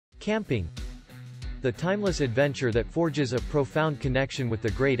Camping. The timeless adventure that forges a profound connection with the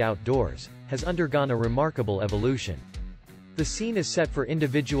great outdoors, has undergone a remarkable evolution. The scene is set for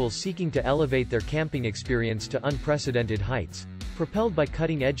individuals seeking to elevate their camping experience to unprecedented heights, propelled by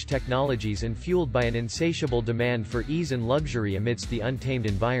cutting-edge technologies and fueled by an insatiable demand for ease and luxury amidst the untamed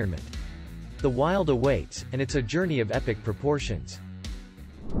environment. The wild awaits, and it's a journey of epic proportions.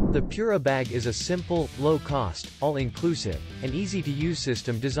 The Puribag is a simple, low-cost, all-inclusive, and easy-to-use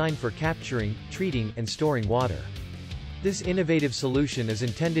system designed for capturing, treating, and storing water. This innovative solution is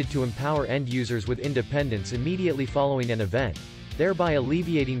intended to empower end users with independence immediately following an event, thereby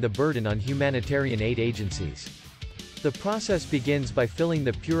alleviating the burden on humanitarian aid agencies. The process begins by filling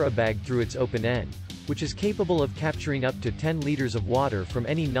the Puribag through its open end, which is capable of capturing up to 10 liters of water from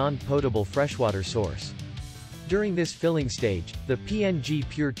any non-potable freshwater source. During this filling stage, the PNG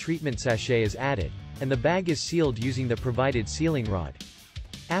Pure Treatment Sachet is added, and the bag is sealed using the provided sealing rod.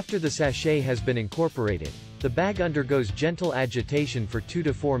 After the sachet has been incorporated, the bag undergoes gentle agitation for 2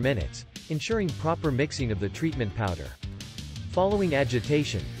 to 4 minutes, ensuring proper mixing of the treatment powder. Following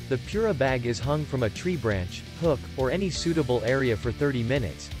agitation, the Puribag is hung from a tree branch, hook, or any suitable area for 30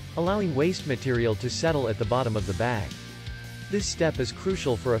 minutes, allowing waste material to settle at the bottom of the bag. This step is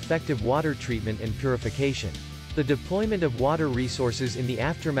crucial for effective water treatment and purification. The deployment of water resources in the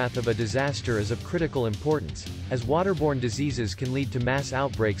aftermath of a disaster is of critical importance, as waterborne diseases can lead to mass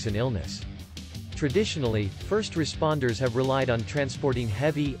outbreaks and illness. Traditionally, first responders have relied on transporting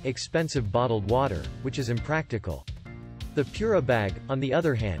heavy, expensive bottled water, which is impractical. The Puribag, on the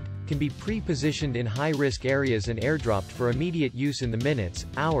other hand, can be pre-positioned in high-risk areas and airdropped for immediate use in the minutes,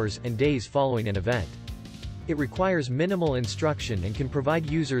 hours, and days following an event. It requires minimal instruction and can provide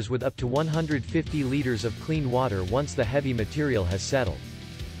users with up to 150 liters of clean water once the heavy material has settled.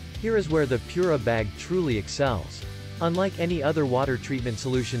 Here is where the Puribag truly excels. Unlike any other water treatment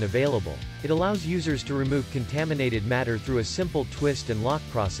solution available, it allows users to remove contaminated matter through a simple twist and lock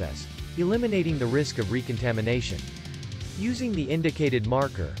process, eliminating the risk of recontamination. Using the indicated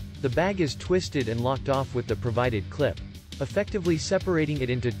marker, the bag is twisted and locked off with the provided clip, effectively separating it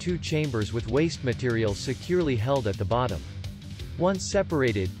into 2 chambers with waste material securely held at the bottom. Once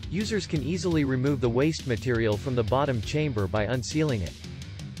separated, users can easily remove the waste material from the bottom chamber by unsealing it.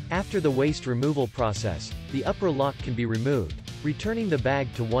 After the waste removal process, the upper lock can be removed, returning the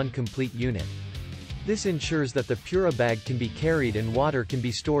bag to one complete unit. This ensures that the Puribag can be carried and water can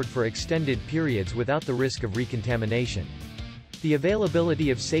be stored for extended periods without the risk of recontamination. The availability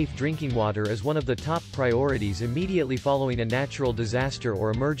of safe drinking water is one of the top priorities immediately following a natural disaster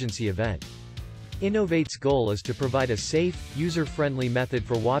or emergency event. Innovate's goal is to provide a safe, user-friendly method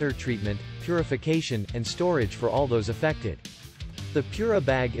for water treatment, purification, and storage for all those affected. The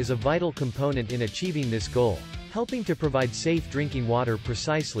Puribag is a vital component in achieving this goal, helping to provide safe drinking water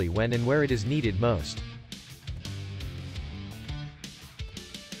precisely when and where it is needed most.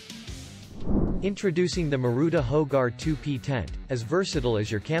 Introducing the Moruta Hogar 2P tent, as versatile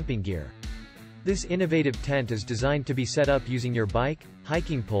as your camping gear. This innovative tent is designed to be set up using your bike,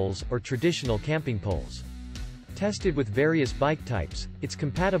 hiking poles, or traditional camping poles. Tested with various bike types, it's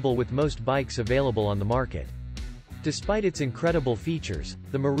compatible with most bikes available on the market. Despite its incredible features,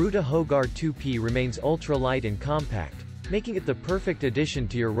 the Moruta Hogar 2P remains ultra-light and compact, making it the perfect addition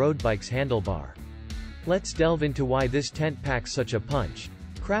to your road bike's handlebar. Let's delve into why this tent packs such a punch.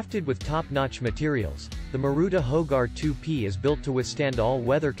 Crafted with top-notch materials, the Moruta Hogar 2P is built to withstand all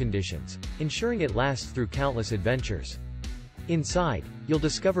weather conditions, ensuring it lasts through countless adventures. Inside, you'll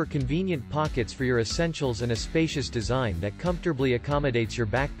discover convenient pockets for your essentials and a spacious design that comfortably accommodates your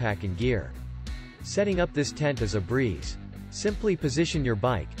backpack and gear. Setting up this tent is a breeze. Simply position your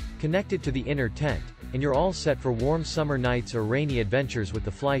bike, connect it to the inner tent, and you're all set for warm summer nights or rainy adventures with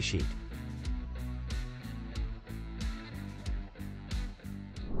the flysheet.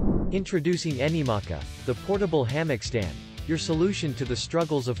 Introducing Anymaka, the portable hammock stand, your solution to the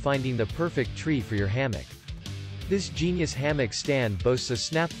struggles of finding the perfect tree for your hammock. This genius hammock stand boasts a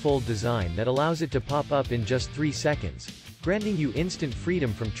snap-fold design that allows it to pop up in just 3 seconds, granting you instant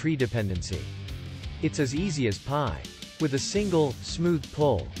freedom from tree dependency. It's as easy as pie. With a single, smooth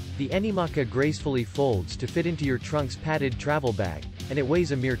pull, the Anymaka gracefully folds to fit into your trunk's padded travel bag, and it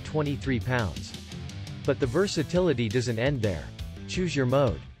weighs a mere 23 pounds. But the versatility doesn't end there. Choose your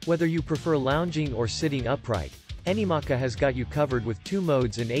mode. Whether you prefer lounging or sitting upright, Anymaka has got you covered with 2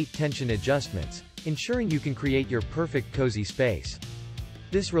 modes and 8 tension adjustments, ensuring you can create your perfect cozy space.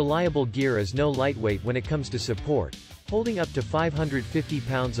 This reliable gear is no lightweight when it comes to support, holding up to 550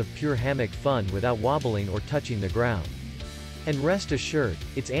 pounds of pure hammock fun without wobbling or touching the ground. And rest assured,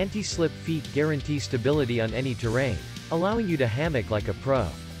 its anti-slip feet guarantee stability on any terrain, allowing you to hammock like a pro.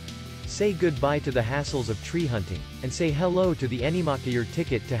 say goodbye to the hassles of tree hunting, and say hello to the Anymaka, your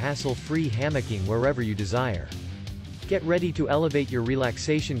ticket to hassle-free hammocking wherever you desire. Get ready to elevate your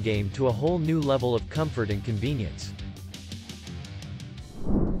relaxation game to a whole new level of comfort and convenience.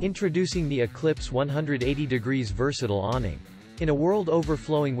 Introducing the Eclipse 180° Versatile Awning. In a world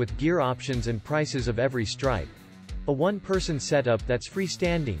overflowing with gear options and prices of every stripe, a one-person setup that's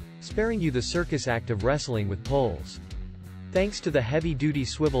freestanding, sparing you the circus act of wrestling with poles. Thanks to the heavy-duty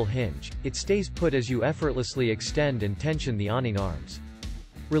swivel hinge, it stays put as you effortlessly extend and tension the awning arms.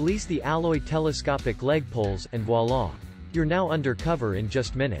 Release the alloy telescopic leg poles, and voila! You're now undercover in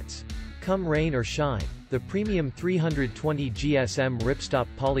just minutes. Come rain or shine, the premium 320 GSM ripstop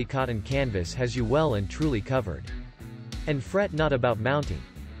polycotton canvas has you well and truly covered. And fret not about mounting.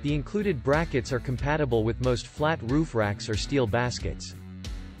 The included brackets are compatible with most flat roof racks or steel baskets.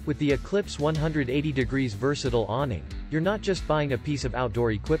 With the Eclipse 180° Versatile Awning, you're not just buying a piece of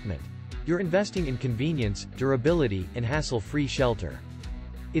outdoor equipment. You're investing in convenience, durability, and hassle-free shelter.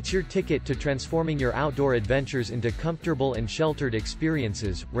 It's your ticket to transforming your outdoor adventures into comfortable and sheltered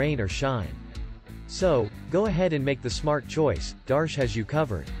experiences, rain or shine. So, go ahead and make the smart choice. Darsh has you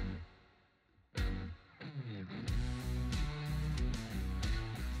covered.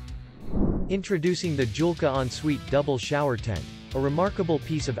 Introducing the Joolca ENSUITE Double Shower Tent. A remarkable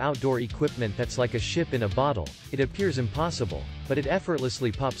piece of outdoor equipment that's like a ship in a bottle. It appears impossible, but it effortlessly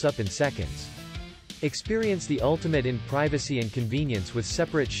pops up in seconds. Experience the ultimate in privacy and convenience with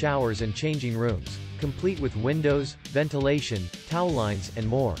separate showers and changing rooms, complete with windows, ventilation, towel lines, and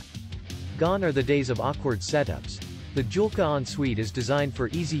more. Gone are the days of awkward setups. The Joolca ENSUITE is designed for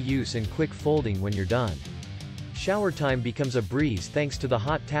easy use and quick folding when you're done. Shower time becomes a breeze thanks to the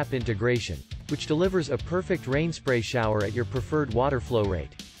hot tap integration, which delivers a perfect rain spray shower at your preferred water flow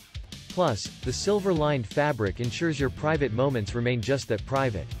rate. Plus, the silver-lined fabric ensures your private moments remain just that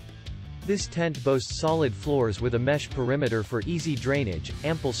private. This tent boasts solid floors with a mesh perimeter for easy drainage,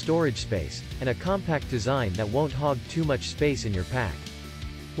 ample storage space, and a compact design that won't hog too much space in your pack.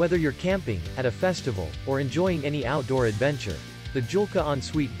 Whether you're camping, at a festival, or enjoying any outdoor adventure, the Joolca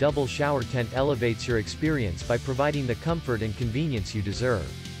ENSUITE Double Shower Tent elevates your experience by providing the comfort and convenience you deserve.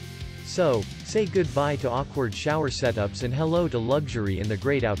 So, say goodbye to awkward shower setups and hello to luxury in the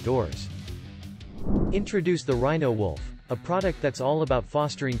great outdoors. Introduce the RhinoWolf, a product that's all about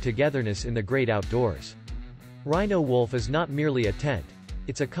fostering togetherness in the great outdoors. RhinoWolf is not merely a tent.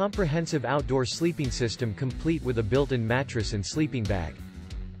 It's a comprehensive outdoor sleeping system complete with a built-in mattress and sleeping bag.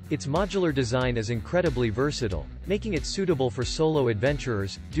 Its modular design is incredibly versatile, making it suitable for solo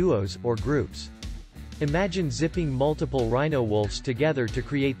adventurers, duos, or groups. Imagine zipping multiple RhinoWolves together to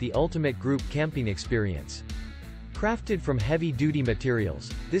create the ultimate group camping experience. Crafted from heavy-duty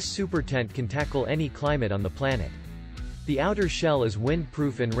materials, this super tent can tackle any climate on the planet. The outer shell is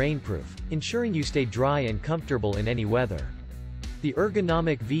windproof and rainproof, ensuring you stay dry and comfortable in any weather. The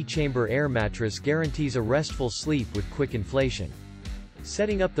ergonomic V-chamber air mattress guarantees a restful sleep with quick inflation.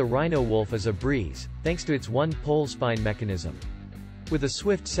 Setting up the RhinoWolf is a breeze, thanks to its one-pole spine mechanism. With a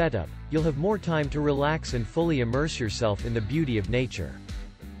swift setup, you'll have more time to relax and fully immerse yourself in the beauty of nature.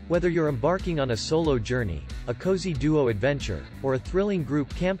 Whether you're embarking on a solo journey, a cozy duo adventure, or a thrilling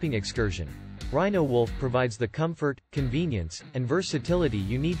group camping excursion, RhinoWolf provides the comfort, convenience, and versatility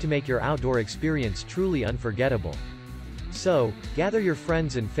you need to make your outdoor experience truly unforgettable. So, gather your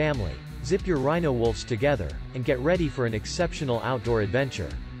friends and family, zip your RhinoWolves together, and get ready for an exceptional outdoor adventure.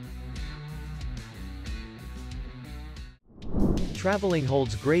 Traveling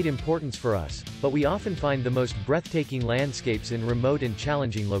holds great importance for us, but we often find the most breathtaking landscapes in remote and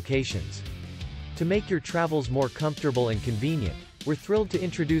challenging locations. To make your travels more comfortable and convenient, we're thrilled to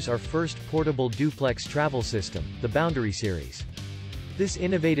introduce our first portable duplex travel system, the Boundary Series. This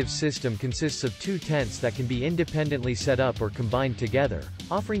innovative system consists of two tents that can be independently set up or combined together,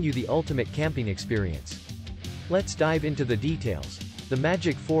 offering you the ultimate camping experience. Let's dive into the details. The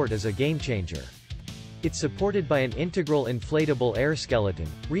Magic Fort is a game-changer. It's supported by an integral inflatable air skeleton,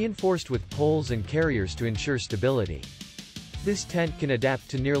 reinforced with poles and carriers to ensure stability. This tent can adapt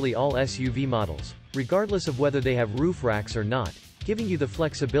to nearly all SUV models, regardless of whether they have roof racks or not, giving you the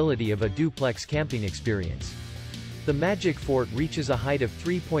flexibility of a duplex camping experience. The Magic Fort reaches a height of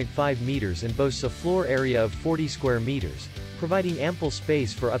 3.5 meters and boasts a floor area of 40 square meters, providing ample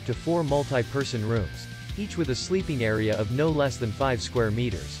space for up to 4 multi-person rooms, each with a sleeping area of no less than 5 square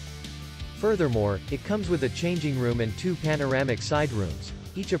meters. Furthermore, it comes with a changing room and 2 panoramic side rooms,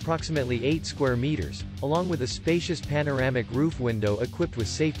 each approximately 8 square meters, along with a spacious panoramic roof window equipped with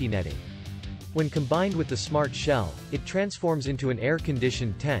safety netting. When combined with the Smart Shell, it transforms into an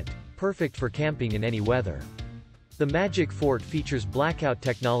air-conditioned tent, perfect for camping in any weather. The Magic Fort features blackout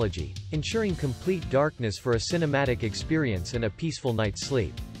technology, ensuring complete darkness for a cinematic experience and a peaceful night's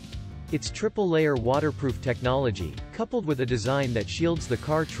sleep. Its triple-layer waterproof technology, coupled with a design that shields the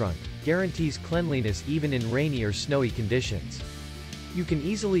car trunk, guarantees cleanliness even in rainy or snowy conditions. You can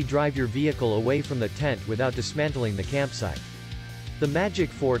easily drive your vehicle away from the tent without dismantling the campsite. The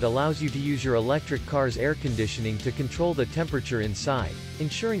Magic Fort allows you to use your electric car's air conditioning to control the temperature inside,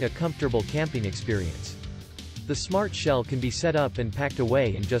 ensuring a comfortable camping experience. The Smart Shell can be set up and packed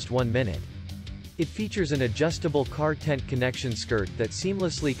away in just 1 minute. It features an adjustable car tent connection skirt that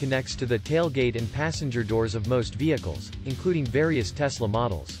seamlessly connects to the tailgate and passenger doors of most vehicles, including various Tesla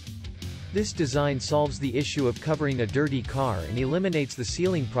models. This design solves the issue of covering a dirty car and eliminates the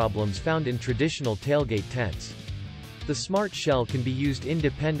sealing problems found in traditional tailgate tents. The Smart Shell can be used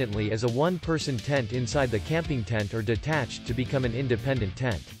independently as a one-person tent inside the camping tent or detached to become an independent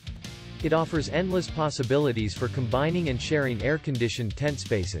tent. It offers endless possibilities for combining and sharing air-conditioned tent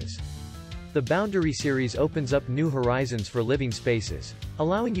spaces. The Boundary series opens up new horizons for living spaces,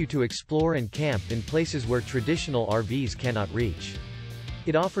 allowing you to explore and camp in places where traditional RVs cannot reach.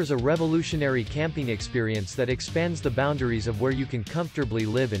 It offers a revolutionary camping experience that expands the boundaries of where you can comfortably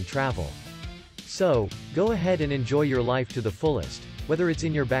live and travel. So, go ahead and enjoy your life to the fullest, whether it's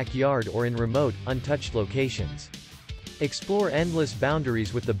in your backyard or in remote, untouched locations. Explore endless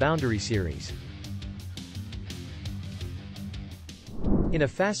boundaries with the Boundary series. In a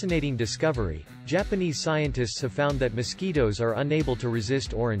fascinating discovery, Japanese scientists have found that mosquitoes are unable to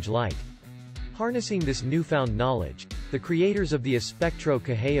resist orange light. Harnessing this newfound knowledge, the creators of the Espectro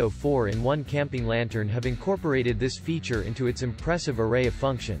Caheo 4-in-1 camping lantern have incorporated this feature into its impressive array of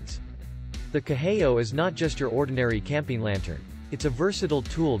functions. The Caheo is not just your ordinary camping lantern, it's a versatile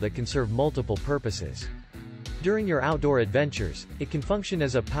tool that can serve multiple purposes. During your outdoor adventures, it can function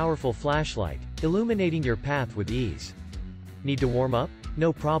as a powerful flashlight, illuminating your path with ease. Need to warm up?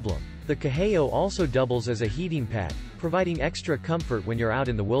 No problem. The Caheo also doubles as a heating pad, providing extra comfort when you're out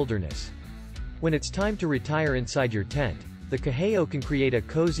in the wilderness. When it's time to retire inside your tent, the Caheo can create a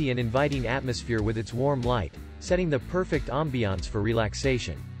cozy and inviting atmosphere with its warm light, setting the perfect ambiance for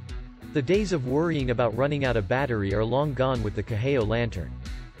relaxation. The days of worrying about running out of battery are long gone with the Caheo lantern.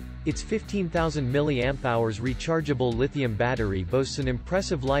 Its 15,000 mAh rechargeable lithium battery boasts an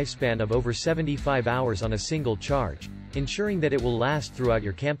impressive lifespan of over 75 hours on a single charge, ensuring that it will last throughout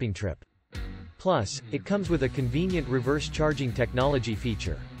your camping trip. Plus, it comes with a convenient reverse charging technology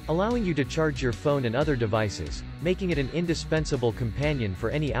feature, allowing you to charge your phone and other devices, making it an indispensable companion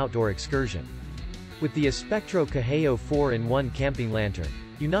for any outdoor excursion. With the Espectro Caheo 4-in-1 camping lantern,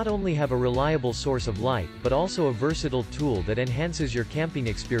 you not only have a reliable source of light but also a versatile tool that enhances your camping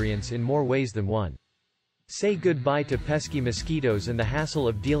experience in more ways than one. Say goodbye to pesky mosquitoes and the hassle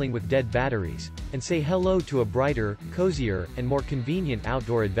of dealing with dead batteries, and say hello to a brighter, cozier, and more convenient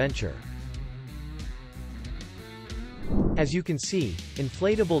outdoor adventure. As you can see,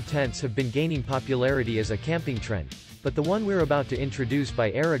 inflatable tents have been gaining popularity as a camping trend, but the one we're about to introduce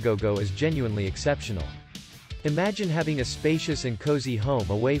by Aerogogo is genuinely exceptional. Imagine having a spacious and cozy home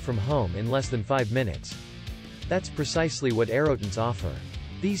away from home in less than 5 minutes. That's precisely what AeroTents offer.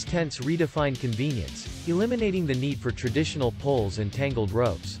 These tents redefine convenience, eliminating the need for traditional poles and tangled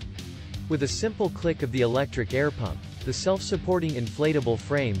ropes. With a simple click of the electric air pump, the self-supporting inflatable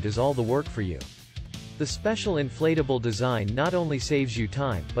frame does all the work for you. The special inflatable design not only saves you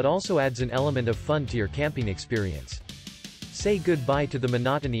time but also adds an element of fun to your camping experience. Say goodbye to the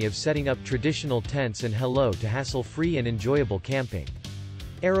monotony of setting up traditional tents and hello to hassle-free and enjoyable camping.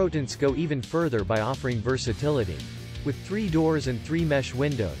 AeroTents go even further by offering versatility. With 3 doors and 3 mesh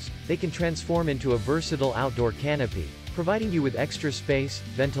windows, they can transform into a versatile outdoor canopy, providing you with extra space,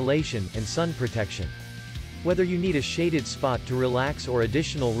 ventilation, and sun protection. Whether you need a shaded spot to relax or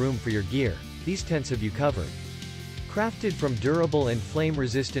additional room for your gear, these tents have you covered. Crafted from durable and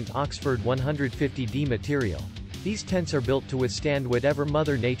flame-resistant Oxford 150D material, these tents are built to withstand whatever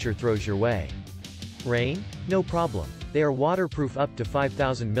Mother Nature throws your way. Rain? No problem. They are waterproof up to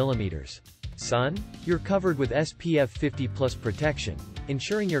 5,000 millimeters. Sun? You're covered with SPF 50+ protection,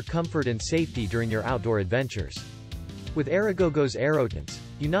 ensuring your comfort and safety during your outdoor adventures. With Aerogogo's AeroTents,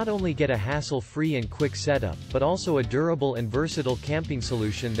 you not only get a hassle-free and quick setup but also a durable and versatile camping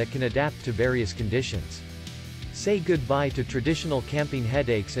solution that can adapt to various conditions. Say goodbye to traditional camping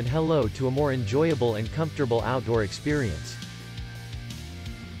headaches and hello to a more enjoyable and comfortable outdoor experience.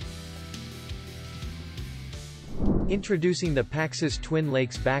 Introducing the Paxis Twin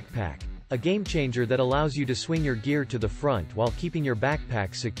Lakes Backpack, a game-changer that allows you to swing your gear to the front while keeping your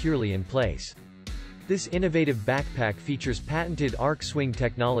backpack securely in place. This innovative backpack features patented arc swing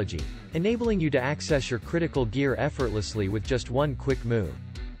technology, enabling you to access your critical gear effortlessly with just one quick move.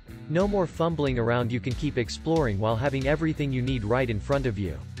 No more fumbling around, you can keep exploring while having everything you need right in front of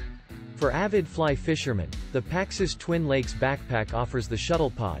you. For avid fly fishermen, the Paxis Twin Lakes backpack offers the shuttle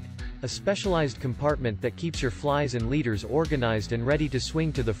pod, a specialized compartment that keeps your flies and leaders organized and ready to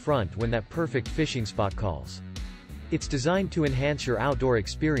swing to the front when that perfect fishing spot calls. It's designed to enhance your outdoor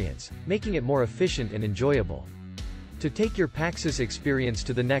experience, making it more efficient and enjoyable. To take your Paxis experience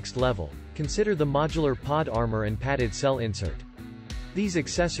to the next level, consider the modular pod armor and padded cell insert. These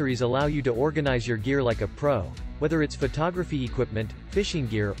accessories allow you to organize your gear like a pro, whether it's photography equipment, fishing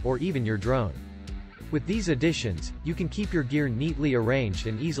gear, or even your drone. With these additions, you can keep your gear neatly arranged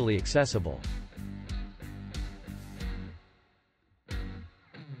and easily accessible.